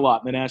scored a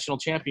lot in the national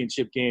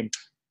championship game.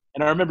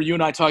 And I remember you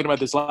and I talking about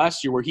this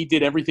last year where he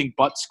did everything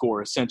but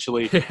score,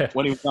 essentially,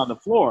 when he was on the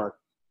floor.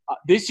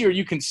 This year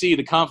you can see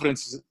the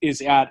confidence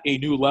is at a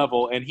new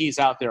level, and he's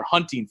out there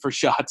hunting for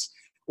shots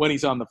when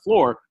he's on the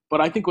floor. But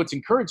I think what's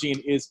encouraging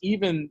is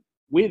even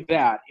with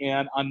that,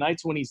 and on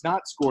nights when he's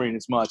not scoring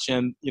as much,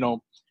 and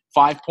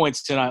 5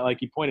 points tonight,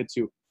 like you pointed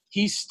to,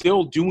 he's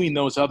still doing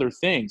those other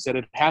things, that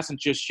it hasn't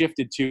just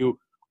shifted to,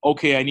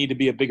 okay, I need to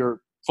be a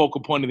bigger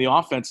focal point of the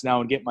offense now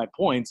and get my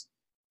points.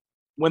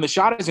 When the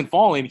shot isn't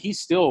falling, he's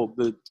still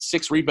the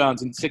 6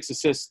 rebounds and 6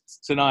 assists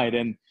tonight.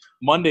 And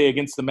Monday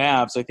against the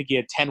Mavs, I think he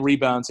had 10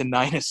 rebounds and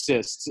 9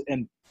 assists.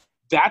 And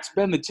that's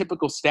been the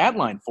typical stat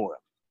line for him.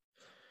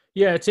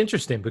 Yeah, it's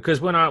interesting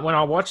because when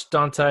I watch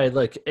Dante,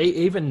 like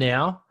even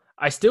now,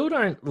 I still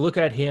don't look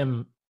at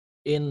him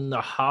in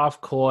the half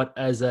court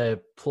as a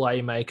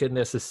playmaker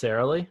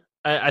necessarily.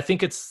 I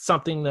think it's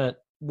something that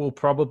will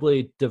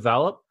probably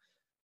develop.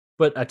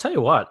 But I tell you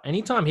what,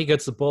 anytime he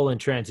gets the ball in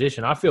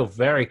transition, I feel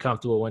very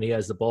comfortable when he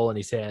has the ball in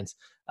his hands.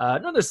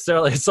 Not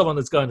necessarily as someone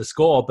that's going to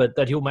score, but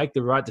that he'll make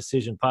the right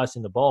decision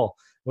passing the ball.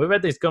 We've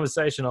had this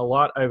conversation a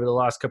lot over the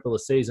last couple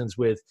of seasons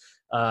with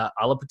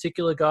other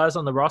particular guys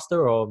on the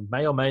roster, or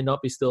may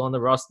not be still on the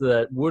roster,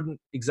 that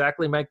wouldn't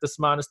exactly make the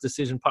smartest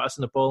decision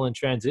passing the ball in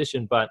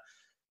transition. But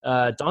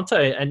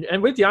Dante,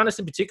 and with Giannis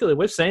in particular,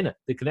 we've seen it.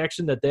 The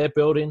connection that they're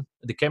building,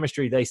 the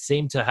chemistry they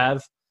seem to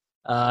have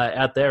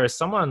out there. As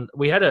someone,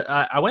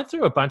 I went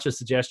through a bunch of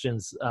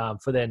suggestions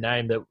for their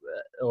name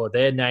or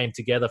their name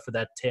together for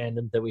that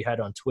tandem that we had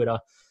on Twitter.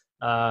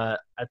 I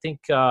think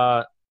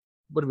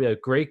would it be a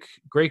Greek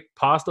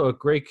pasta or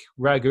Greek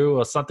ragu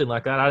or something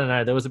like that? I don't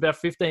know. There was about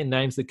 15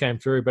 names that came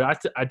through,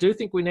 but I do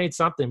think we need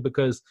something,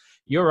 because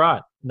you're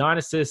right. 9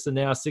 assists and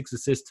now 6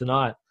 assists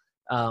tonight.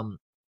 For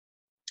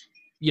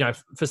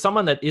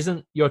someone that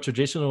isn't your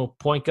traditional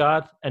point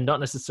guard and not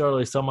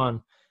necessarily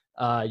someone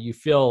you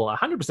feel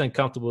 100%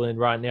 comfortable in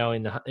right now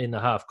in the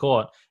half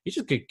court, he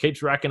just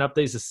keeps racking up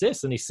these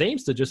assists, and he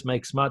seems to just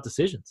make smart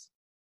decisions.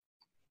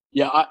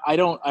 Yeah, I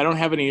don't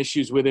have any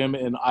issues with him,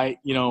 and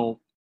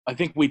I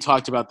think we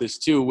talked about this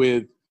too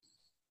with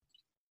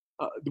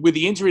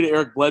the injury to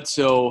Eric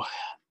Bledsoe.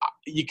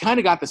 You kind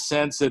of got the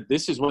sense that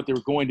this is what they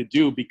were going to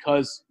do,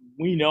 because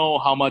we know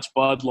how much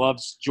Bud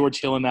loves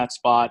George Hill in that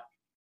spot,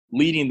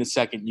 leading the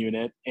second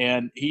unit,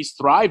 and he's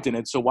thrived in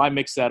it. So why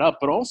mix that up?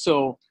 But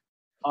also,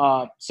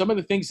 some of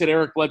the things that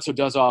Eric Bledsoe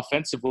does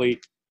offensively,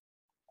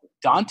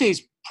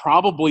 Dante's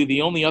probably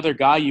the only other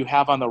guy you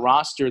have on the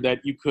roster that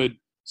you could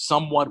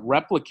somewhat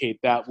replicate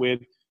that with,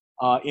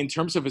 in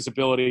terms of his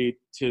ability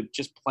to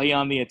just play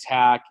on the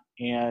attack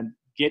and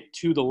get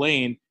to the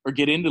lane, or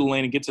get into the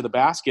lane and get to the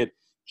basket.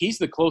 He's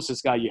the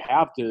closest guy you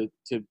have to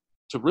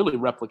really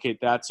replicate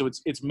that. So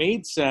it's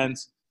made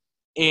sense.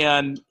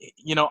 And,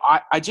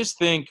 I just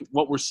think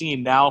what we're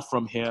seeing now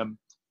from him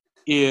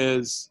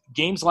is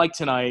games like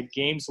tonight,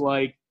 games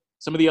like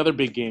some of the other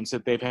big games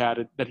that they've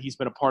had that he's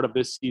been a part of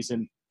this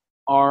season,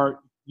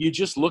 you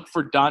just look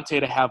for Dante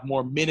to have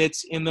more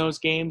minutes in those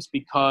games,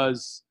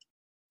 because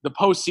the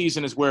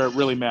postseason is where it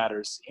really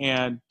matters.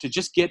 And to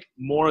just get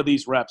more of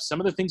these reps, some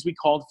of the things we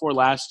called for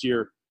last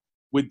year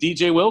with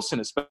DJ Wilson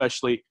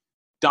especially,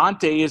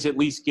 Dante is at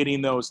least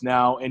getting those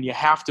now, and you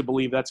have to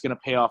believe that's going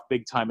to pay off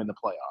big time in the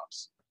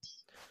playoffs.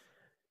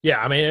 Yeah,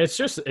 I mean, it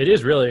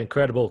is really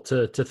incredible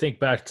to think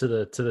back to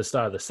the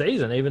start of the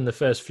season, even the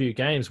first few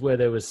games where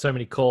there was so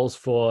many calls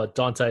for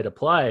Dante to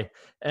play.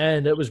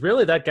 And it was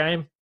really that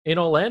game in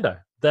Orlando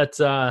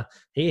that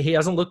he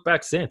hasn't looked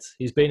back since.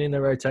 He's been in the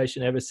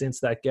rotation ever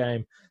since that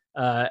game.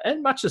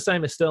 And much the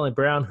same as Sterling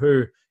Brown,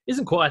 who,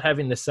 isn't quite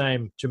having the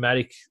same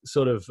dramatic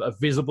sort of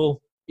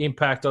visible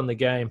impact on the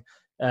game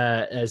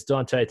as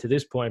Dante to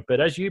this point. But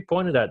as you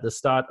pointed at the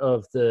start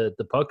of the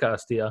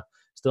podcast here,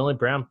 Sterling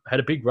Brown had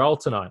a big role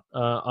tonight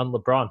on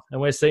LeBron,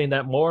 and we're seeing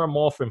that more and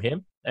more from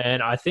him.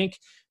 And I think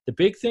the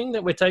big thing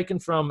that we're taking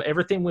from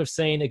everything we've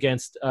seen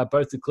against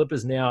both the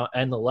Clippers now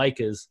and the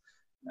Lakers,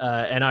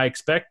 and I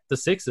expect the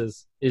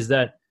Sixers, is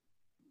that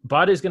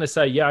Bud is going to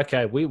say, yeah,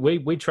 okay,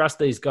 we trust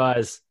these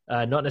guys,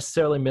 not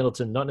necessarily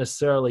Middleton, not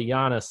necessarily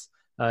Giannis,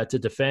 to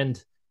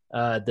defend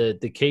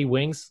the key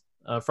wings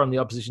from the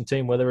opposition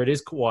team, whether it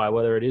is Kawhi,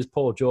 whether it is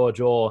Paul George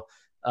or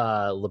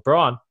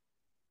LeBron.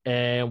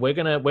 And we're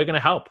gonna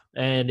help.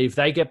 And if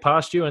they get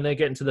past you and they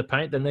get into the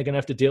paint, then they're gonna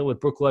have to deal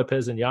with Brook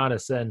Lopez and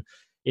Giannis. And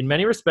in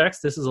many respects,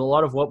 this is a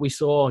lot of what we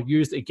saw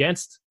used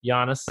against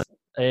Giannis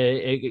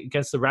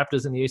against the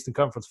Raptors in the Eastern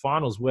Conference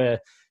Finals, where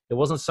it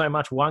wasn't so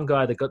much one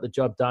guy that got the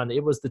job done;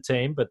 it was the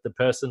team. But the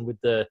person with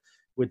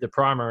the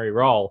primary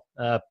role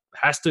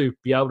has to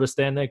be able to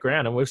stand their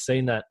ground, and we've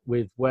seen that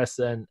with Wes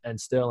and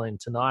Sterling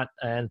tonight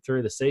and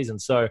through the season.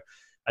 So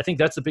I think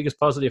that's the biggest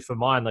positive for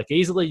mine. Like,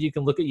 easily you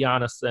can look at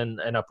Giannis, and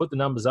I put the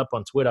numbers up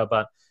on Twitter,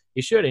 but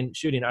he's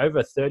shooting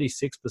over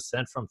 36%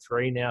 from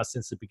three now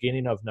since the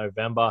beginning of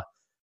November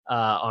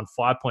on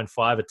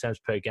 5.5 attempts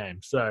per game.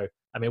 So,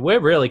 I mean, we're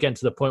really getting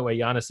to the point where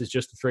Giannis is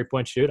just a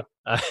three-point shooter.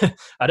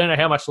 I don't know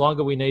how much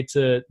longer we need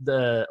or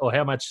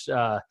how much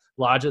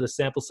larger the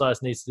sample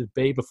size needs to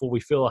be before we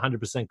feel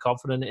 100%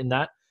 confident in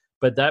that.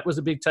 But that was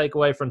a big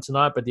takeaway from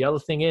tonight. But the other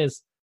thing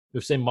is,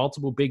 we've seen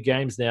multiple big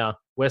games now.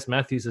 Wes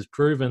Matthews has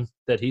proven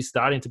that he's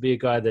starting to be a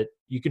guy that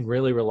you can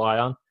really rely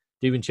on.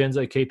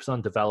 DiVincenzo keeps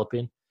on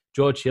developing.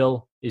 George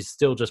Hill is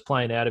still just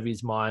playing out of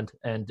his mind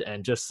and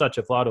just such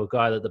a vital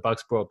guy that the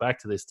Bucks brought back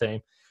to this team.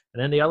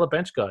 And then the other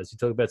bench guys, you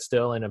talk about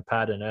Sterling and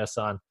Pat and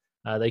Ersan,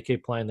 they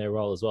keep playing their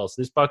role as well. So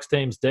this Bucks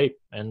team's deep,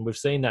 and we've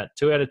seen that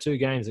 2 out of 2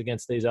 games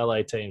against these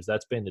LA teams.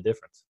 That's been the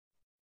difference.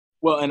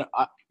 Well, and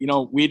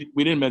we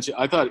didn't mention.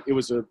 I thought it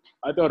was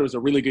a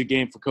really good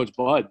game for Coach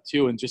Bud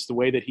too, and just the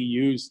way that he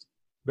used.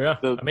 Yeah,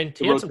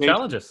 he had some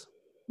challenges.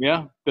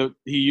 Yeah,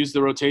 he used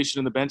the rotation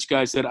and the bench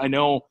guys. That I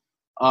know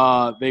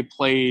they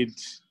played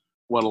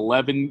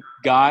 11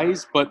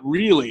 guys, but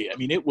really, I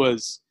mean, it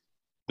was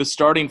the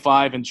starting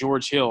 5 and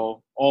George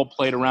Hill all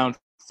played around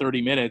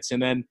 30 minutes,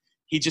 and then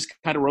he just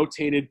kind of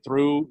rotated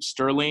through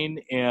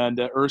Sterling and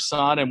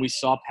Ersan, and we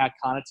saw Pat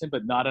Connaughton,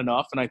 but not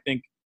enough. And I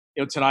think,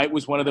 tonight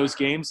was one of those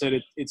games that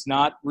it's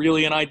not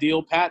really an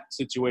ideal Pat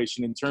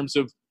situation in terms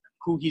of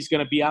who he's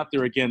going to be out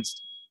there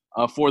against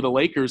for the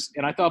Lakers.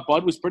 And I thought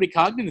Bud was pretty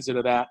cognizant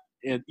of that,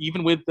 and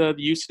even with the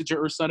usage of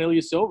Ersan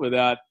Ilyasova,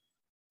 that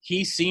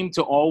he seemed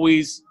to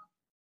always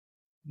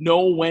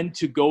know when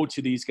to go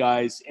to these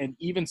guys. And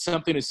even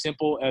something as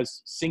simple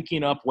as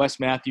syncing up Wes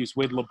Matthews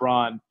with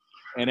LeBron,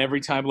 and every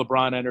time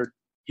LeBron entered,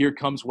 here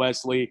comes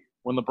Wesley.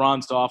 When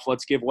LeBron's off,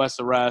 let's give Wes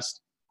a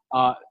rest.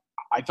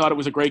 I thought it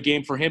was a great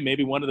game for him,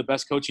 maybe one of the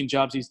best coaching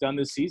jobs he's done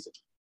this season.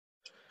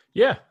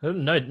 Yeah,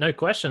 no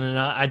question. And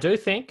I do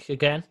think,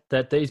 again,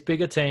 that these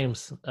bigger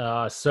teams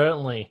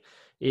certainly,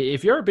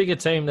 if you're a bigger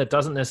team that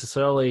doesn't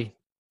necessarily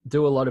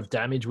do a lot of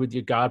damage with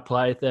your guard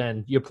play,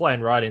 then you're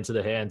playing right into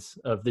the hands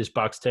of this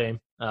Bucks team.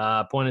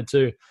 Pointed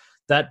to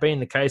that being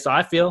the case,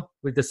 I feel,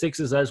 with the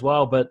Sixers as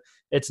well. But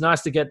it's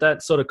nice to get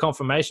that sort of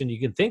confirmation.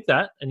 You can think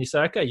that, and you say,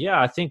 okay, yeah,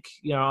 I think,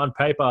 on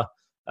paper,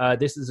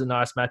 this is a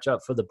nice matchup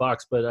for the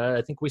Bucks, but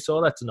I think we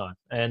saw that tonight.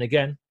 And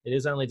again, it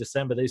is only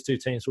December. These two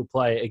teams will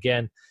play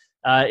again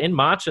in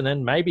March, and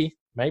then maybe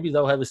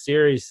they'll have a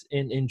series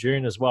in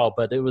June as well.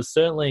 But it was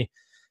certainly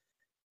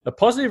a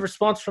positive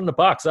response from the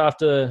Bucks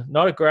after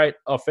not a great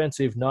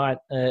offensive night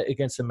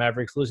against the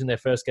Mavericks, losing their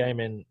first game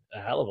in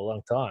a hell of a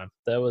long time.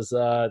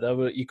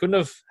 You couldn't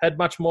have had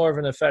much more of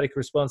an emphatic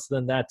response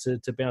than that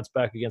to bounce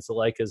back against the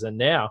Lakers. And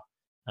now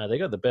they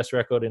got the best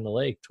record in the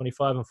league,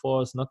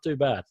 25-4 is not too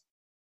bad.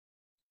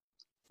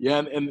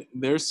 Yeah, and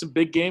there's some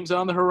big games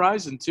on the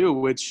horizon too,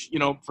 which,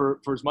 for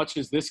as much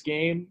as this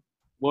game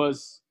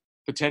was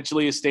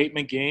potentially a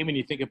statement game, and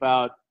you think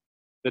about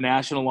the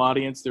national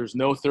audience, there's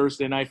no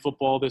Thursday night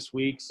football this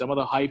week. Some of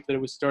the hype that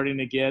it was starting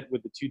to get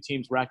with the two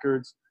teams'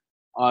 records,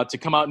 to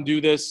come out and do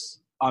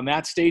this on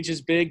that stage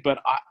is big. But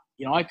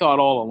I thought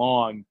all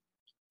along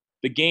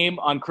the game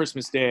on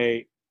Christmas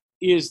Day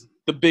is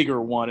the bigger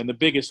one and the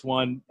biggest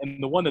one,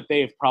 and the one that they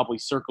have probably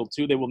circled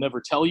too. They will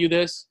never tell you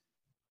this,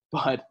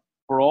 but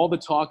for all the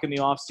talk in the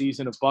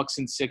offseason of Bucks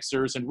and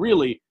Sixers, and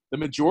really the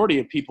majority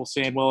of people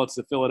saying, well, it's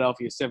the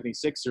Philadelphia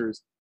 76ers,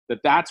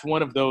 that's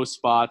one of those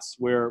spots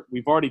where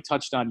we've already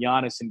touched on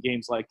Giannis in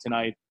games like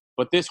tonight,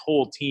 but this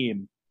whole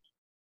team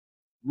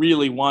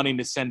really wanting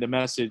to send a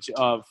message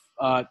of,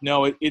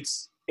 no,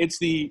 it's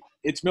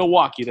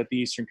Milwaukee that the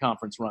Eastern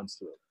Conference runs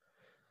through.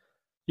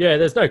 Yeah,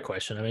 there's no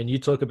question. I mean, you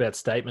talk about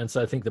statements.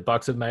 I think the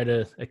Bucks have made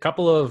a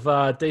couple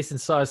of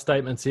decent-sized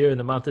statements here in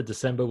the month of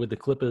December with the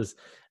Clippers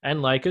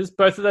and Lakers.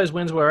 Both of those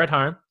wins were at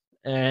home.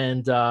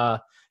 And, I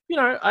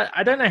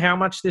don't know how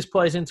much this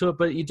plays into it,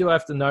 but you do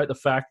have to note the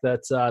fact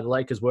that the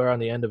Lakers were on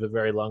the end of a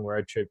very long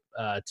road trip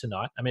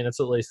tonight. I mean,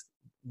 it's at least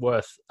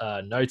worth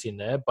noting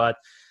there. But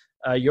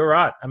you're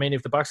right. I mean,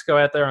 if the Bucks go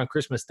out there on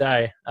Christmas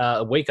Day,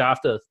 a week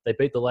after they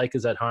beat the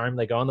Lakers at home,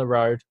 they go on the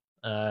road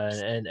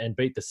and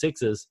beat the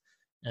Sixers,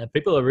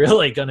 people are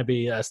really going to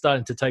be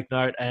starting to take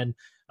note. And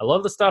a lot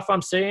of the stuff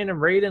I'm seeing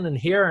and reading and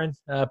hearing,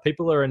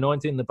 people are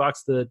anointing the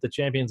Bucks the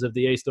champions of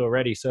the East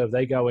already. So if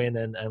they go in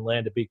and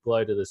land a big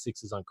blow to the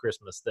Sixers on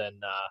Christmas, then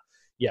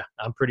yeah,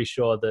 I'm pretty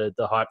sure the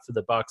hype for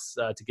the Bucks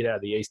to get out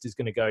of the East is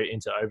going to go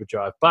into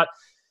overdrive. But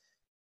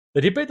they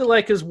did beat the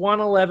Lakers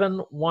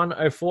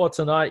 111-104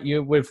 tonight.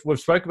 We've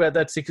spoke about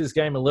that Sixers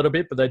game a little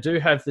bit, but they do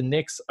have the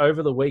Knicks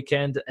over the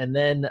weekend, and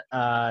then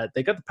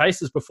they got the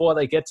Pacers before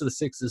they get to the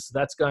Sixers. So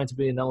that's going to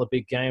be another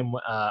big game.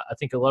 I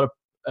think a lot of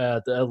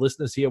the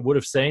listeners here would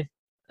have seen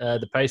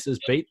the Pacers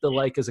beat the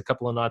Lakers a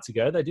couple of nights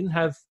ago. They didn't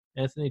have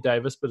Anthony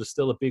Davis, but it's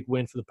still a big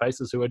win for the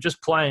Pacers, who are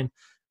just playing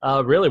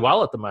really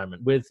well at the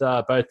moment, with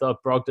both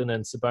Brogdon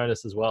and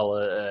Sabonis as well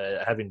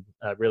having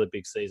a really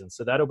big season.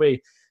 So that'll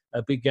be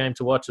a big game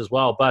to watch as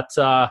well. But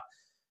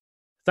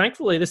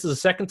thankfully, this is the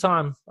second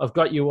time I've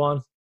got you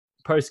on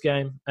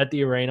post-game at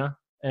the arena,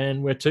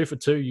 and we're 2 for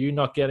 2, you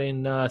not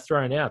getting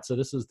thrown out. So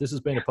this has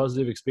been a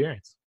positive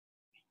experience.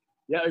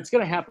 Yeah, it's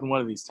going to happen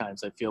one of these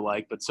times, I feel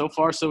like. But so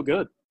far, so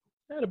good.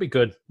 Yeah, it'll be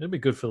good. It'll be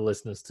good for the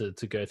listeners to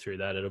go through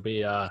that. It'll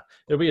be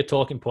a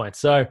talking point.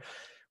 So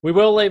we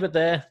will leave it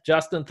there.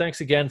 Justin,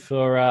 thanks again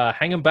for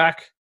hanging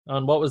back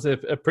on what was a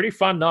pretty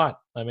fun night.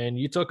 I mean,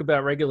 you talk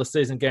about regular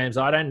season games.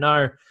 I don't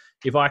know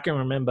if I can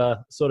remember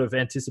sort of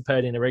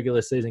anticipating a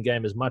regular season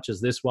game as much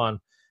as this one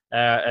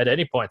at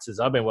any point since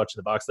I've been watching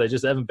the Bucks. They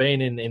just haven't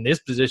been in this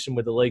position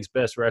with the league's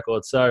best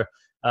record. So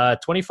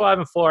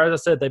 25-4, as I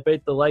said, they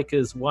beat the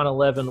Lakers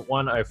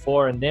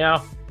 111-104, and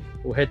now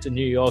we'll head to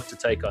New York to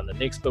take on the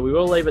Knicks. But we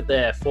will leave it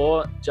there.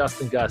 For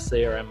Justin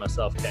Garcia and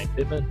myself, Kane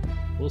Pittman,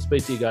 we'll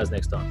speak to you guys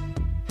next time.